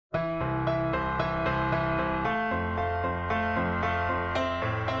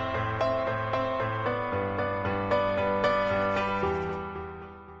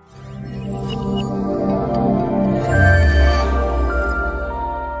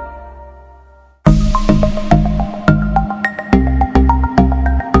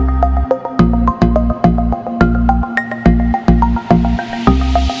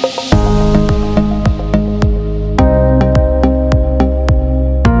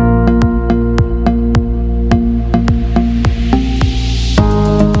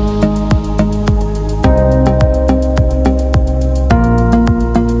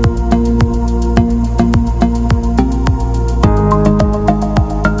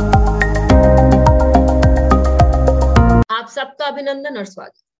अभिनंदन और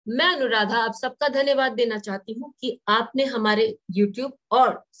स्वागत। मैं अनुराधा आप सबका धन्यवाद देना चाहती हूँ कि आपने हमारे YouTube और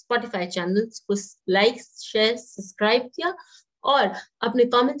Spotify चैनल्स को लाइक, शेयर, सब्सक्राइब किया और अपने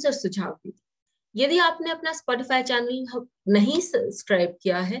कमेंट्स और सुझाव दिए। यदि आपने अपना Spotify चैनल नहीं सब्सक्राइब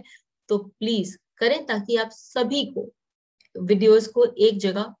किया है तो प्लीज करें, ताकि आप सभी को वीडियोस को एक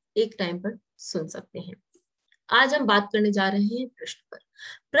जगह एक टाइम पर सुन सकते हैं। आज हम बात करने जा रहे हैं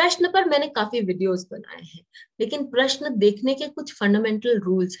प्रश्न पर मैंने काफी वीडियोस बनाए हैं, लेकिन प्रश्न देखने के कुछ फंडामेंटल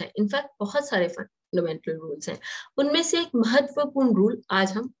रूल्स हैं। इनफैक्ट बहुत सारे फंडामेंटल रूल्स हैं। उनमें से एक महत्वपूर्ण रूल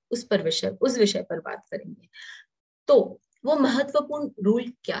आज हम उस विषय पर बात करेंगे। तो वो महत्वपूर्ण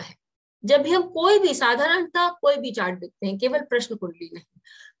रूल क्या है? जब भी हम कोई भी साधारणतः कोई भी चार्ट देखते हैं, केवल प्रश्न कुंडली नहीं,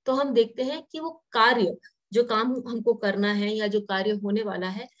 तो हम देखते हैं कि वो कार्य, जो काम हमको करना है या जो कार्य होने वाला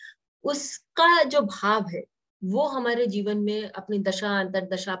है, उसका जो भाव है वो हमारे जीवन में अपनी दशा,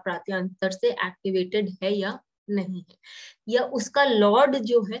 अंतरदशा, प्रात्यांतर से एक्टिवेटेड है या नहीं है, या उसका लॉर्ड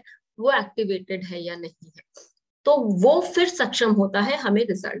जो है वो एक्टिवेटेड है या नहीं है, तो वो फिर सक्षम होता है हमें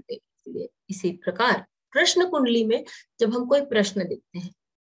रिजल्ट देने के लिए। इसी प्रकार प्रश्न कुंडली में जब हम कोई प्रश्न देखते हैं,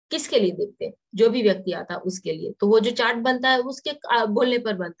 किसके लिए देखते हैं? जो भी व्यक्ति आता है उसके लिए, तो वो जो चार्ट बनता है उसके बोलने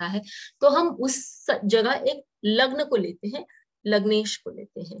पर बनता है, तो हम उस जगह एक लग्न को लेते हैं, लग्नेश को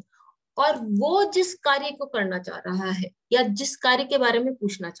लेते हैं, और वो जिस कार्य को करना चाह रहा है या जिस कार्य के बारे में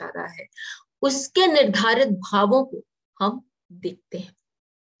पूछना चाह रहा है, उसके निर्धारित भावों को हम देखते हैं।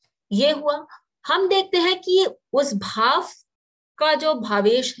 ये हुआ, हम देखते हैं कि उस भाव का जो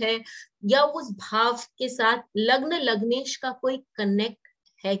भावेश है या उस भाव के साथ लग्न लग्नेश का कोई कनेक्ट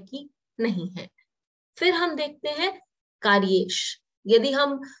है कि नहीं है। फिर हम देखते हैं कार्येश। यदि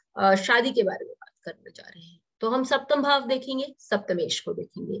हम शादी के बारे में बात करने जा रहे हैं तो हम सप्तम भाव देखेंगे, सप्तमेश को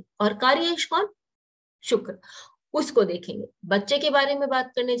देखेंगे, और कार्येश कौन? शुक्र, उसको देखेंगे। बच्चे के बारे में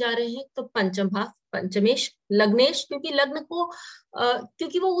बात करने जा रहे हैं तो पंचम भाव, पंचमेश, लग्नेश, क्योंकि लग्न को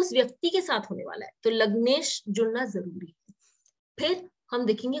क्योंकि वो उस व्यक्ति के साथ होने वाला है तो लग्नेश जुड़ना जरूरी है। फिर हम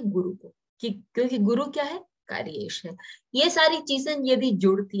देखेंगे गुरु को, क्योंकि गुरु क्या है? कार्येश है। ये सारी चीजें यदि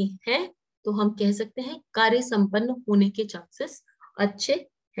जुड़ती हैं तो हम कह सकते हैं कार्य संपन्न होने के चांसेस अच्छे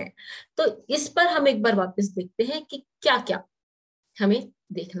हैं। तो इस पर हम एक बार वापस देखते हैं कि क्या क्या हमें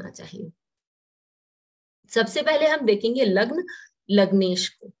देखना चाहिए। सबसे पहले हम देखेंगे लग्न लग्नेश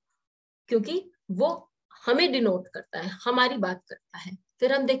को, क्योंकि वो हमें डिनोट करता है, हमारी बात करता है।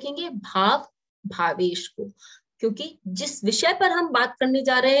 फिर हम देखेंगे भाव भावेश को, क्योंकि जिस विषय पर हम बात करने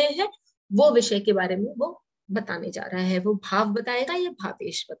जा रहे हैं वो विषय के बारे में वो बताने जा रहा है, वो भाव बताएगा, ये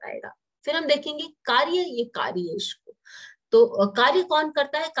भावेश बताएगा। फिर हम देखेंगे कार्य, ये कार्येश को। तो कार्य कौन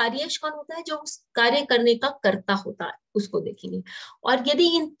करता है? कार्येश कौन होता है? जो उस कार्य करने का कर्ता होता है, उसको देखेंगे। और यदि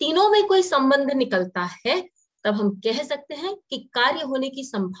इन तीनों में कोई संबंध निकलता है तब हम कह सकते हैं कि कार्य होने की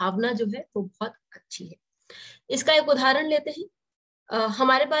संभावना जो है वो बहुत अच्छी है। इसका एक उदाहरण लेते हैं।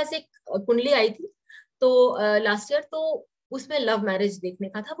 हमारे पास एक कुंडली आई थी तो लास्ट ईयर, तो उसमें लव मैरिज देखने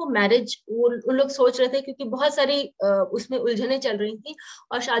का था। वो मैरिज उन लोग सोच रहे थे, क्योंकि बहुत सारी उसमें उलझने चल रही थी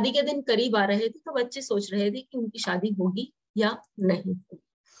और शादी के दिन करीब आ रहे थे, तो बच्चे सोच रहे थे कि उनकी शादी होगी या नहीं होगी।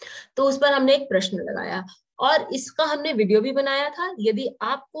 तो उस पर हमने एक प्रश्न लगाया और इसका हमने वीडियो भी बनाया था। यदि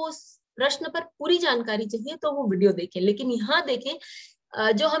आपको उस प्रश्न पर पूरी जानकारी चाहिए तो वो वीडियो देखें, लेकिन यहाँ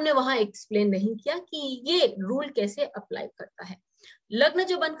देखें जो हमने वहां एक्सप्लेन नहीं किया कि ये रूल कैसे अप्लाई करता है। लग्न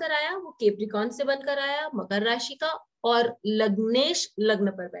जो बनकर आया वो कैप्रिकॉर्न से बनकर आया, मकर राशि का, और लग्नेश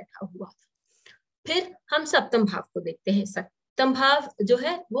लग्न पर बैठा हुआ था। फिर हम सप्तम भाव को देखते हैं। सप्तम भाव जो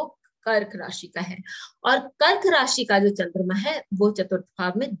है वो कर्क राशि का है, और कर्क राशि का जो चंद्रमा है वो चतुर्थ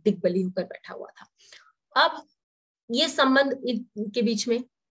भाव में दिग्बली होकर बैठा हुआ था। अब ये संबंध के बीच में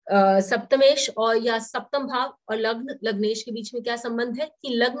सप्तमेश और या सप्तम भाव और लग्न लग्नेश के बीच में क्या संबंध है कि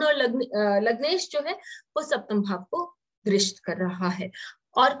लग्न और लग्नेश जो है वो सप्तम भाव को दृष्ट कर रहा है।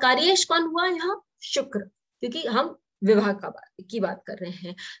 और कार्येश कौन हुआ यहाँ? शुक्र, क्योंकि हम विवाह की बात कर रहे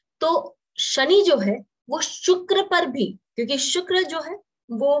हैं। तो शनि जो है वो शुक्र पर भी, क्योंकि शुक्र जो है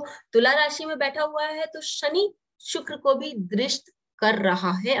वो तुला राशि में बैठा हुआ है, तो शनि शुक्र को भी दृष्ट कर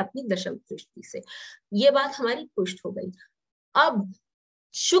रहा है अपनी दशम दृष्टि से। ये बात हमारी पुष्ट हो गई। अब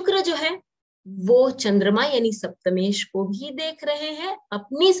शुक्र जो है वो चंद्रमा यानी सप्तमेश को भी देख रहे हैं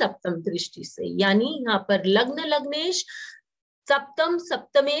अपनी सप्तम दृष्टि से, यानी यहाँ पर लग्न लग्नेश, सप्तम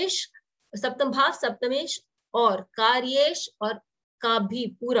सप्तमेश, सप्तम भाव सप्तमेश और कार्येश और का भी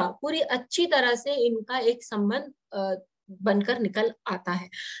पूरी अच्छी तरह से इनका एक संबंध बनकर निकल आता है।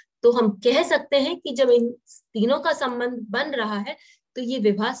 तो हम कह सकते हैं कि जब इन तीनों का संबंध बन रहा है तो ये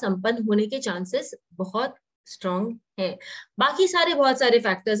विवाह संपन्न होने के चांसेस बहुत स्ट्रॉन्ग है। बाकी सारे बहुत सारे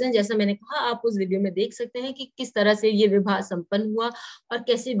फैक्टर्स हैं, जैसा मैंने कहा आप उस वीडियो में देख सकते हैं कि किस तरह से ये विवाह संपन्न हुआ और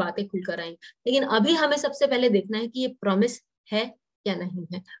कैसी बातें खुलकर आई। लेकिन अभी हमें सबसे पहले देखना है कि ये प्रॉमिस है या नहीं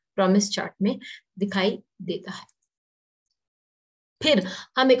है, प्रॉमिस चार्ट में दिखाई देता है। फिर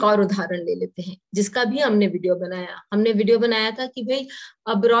हम एक और उदाहरण ले लेते हैं जिसका भी हमने वीडियो बनाया। हमने वीडियो बनाया था कि भाई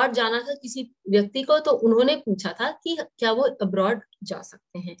अब्रॉड जाना था किसी व्यक्ति को, तो उन्होंने पूछा था कि क्या वो अब्रॉड जा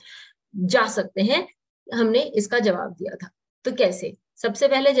सकते हैं। जा सकते हैं, हमने इसका जवाब दिया था। तो कैसे? सबसे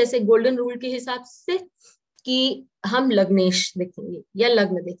पहले जैसे गोल्डन रूल के हिसाब से कि हम लग्नेश देखेंगे या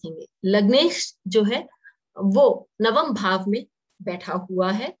लग्न देखेंगे। लग्नेश जो है वो नवम भाव में बैठा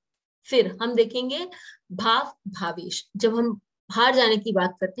हुआ है। फिर हम देखेंगे भाव भावेश। जब हम बाहर जाने की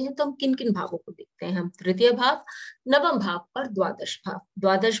बात करते हैं तो हम किन किन भावों को देखते हैं? हम तृतीय भाव, नवम भाव और द्वादश भाव।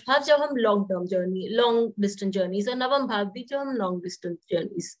 द्वादश भाव जब हम long term journey, long distance journeys, और नवम भाव भी जब हम लॉन्ग डिस्टेंस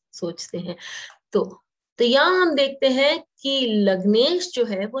जर्नीज सोचते हैं। तो यहाँ हम देखते हैं कि लग्नेश जो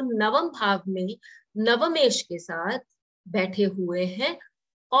है वो नवम भाव में नवमेश के साथ बैठे हुए हैं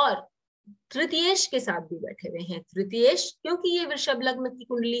और तृतीयेश के साथ भी बैठे हुए हैं। तृतीयेश क्योंकि ये वृषभ लग्न की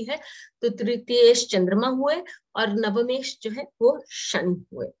कुंडली है, तो तृतीयेश चंद्रमा हुए और नवमेश जो है वो शनि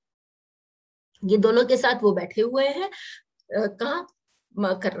हुए। ये दोनों के साथ वो बैठे हुए हैं कहाँ?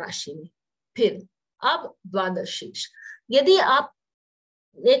 मकर राशि में। फिर अब द्वादशीश, यदि आप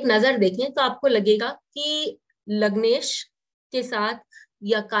एक नजर देखें तो आपको लगेगा कि लग्नेश के साथ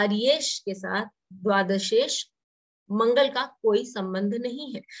या कार्येश के साथ द्वादशेश मंगल का कोई संबंध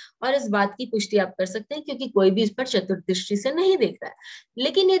नहीं है। और इस बात की पुष्टि आप कर सकते हैं क्योंकि कोई भी इस पर चतुर्दृष्टि से नहीं देख रहा है।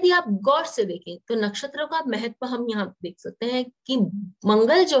 लेकिन यदि आप गौर से देखें तो नक्षत्रों का महत्व हम यहाँ देख सकते हैं कि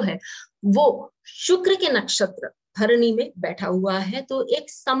मंगल जो है वो शुक्र के नक्षत्र भरणी में बैठा हुआ है। तो एक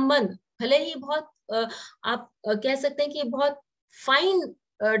संबंध, भले ही बहुत आप कह सकते हैं कि बहुत फाइन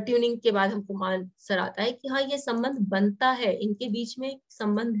ट्यूनिंग के बाद हमको मान सर आता है कि हाँ ये संबंध बनता है, इनके बीच में एक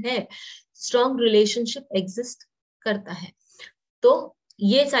संबंध है, स्ट्रॉन्ग रिलेशनशिप एग्जिस्ट करता है। तो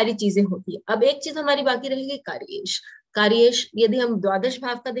ये सारी चीजें होती है। अब एक चीज हमारी बाकी रहेगी कार्येश। कार्येश यदि हम द्वादश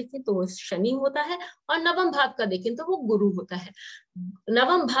भाव का देखें तो वो शनि होता है और नवम भाव का देखें तो वो गुरु होता है।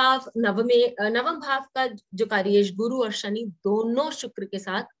 नवम भाव का जो कार्येश गुरु और शनि दोनों शुक्र के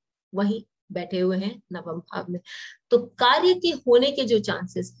साथ वही बैठे हुए हैं नवम भाव में। तो कार्य के होने के जो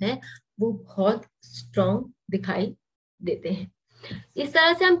चांसेस हैं वो बहुत स्ट्रॉन्ग दिखाई देते हैं। इस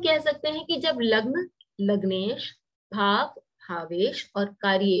तरह से हम कह सकते हैं कि जब लग्न, लग्नेश, भाव, भावेश और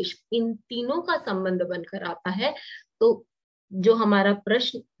कार्येश इन तीनों का संबंध बनकर आता है तो जो हमारा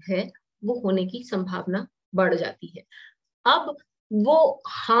प्रश्न है वो होने की संभावना बढ़ जाती है। अब वो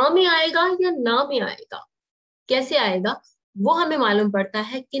हाँ में आएगा या ना में आएगा, कैसे आएगा, वो हमें मालूम पड़ता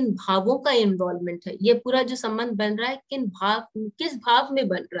है किन भावों का इन्वॉल्वमेंट है। ये पूरा जो संबंध बन रहा है किस भाव में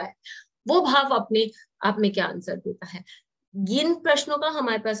बन रहा है, वो भाव अपने आप में क्या आंसर देता है। इन प्रश्नों का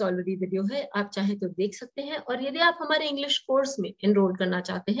हमारे पास ऑलरेडी वीडियो है, आप चाहें तो देख सकते हैं। और यदि आप हमारे इंग्लिश कोर्स में एनरोल करना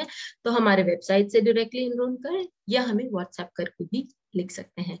चाहते हैं तो हमारे वेबसाइट से डायरेक्टली एनरोल करें या हमें व्हाट्सएप करके भी लिख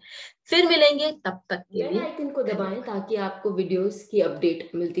सकते हैं। फिर मिलेंगे, तब तक के लिए आइकन को दबाएं ताकि आपको वीडियोस की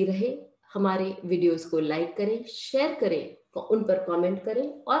अपडेट मिलती रहे। हमारे वीडियोस को लाइक करें, शेयर करें, उन पर कमेंट करें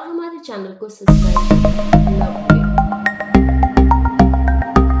और हमारे चैनल को सब्सक्राइब करें।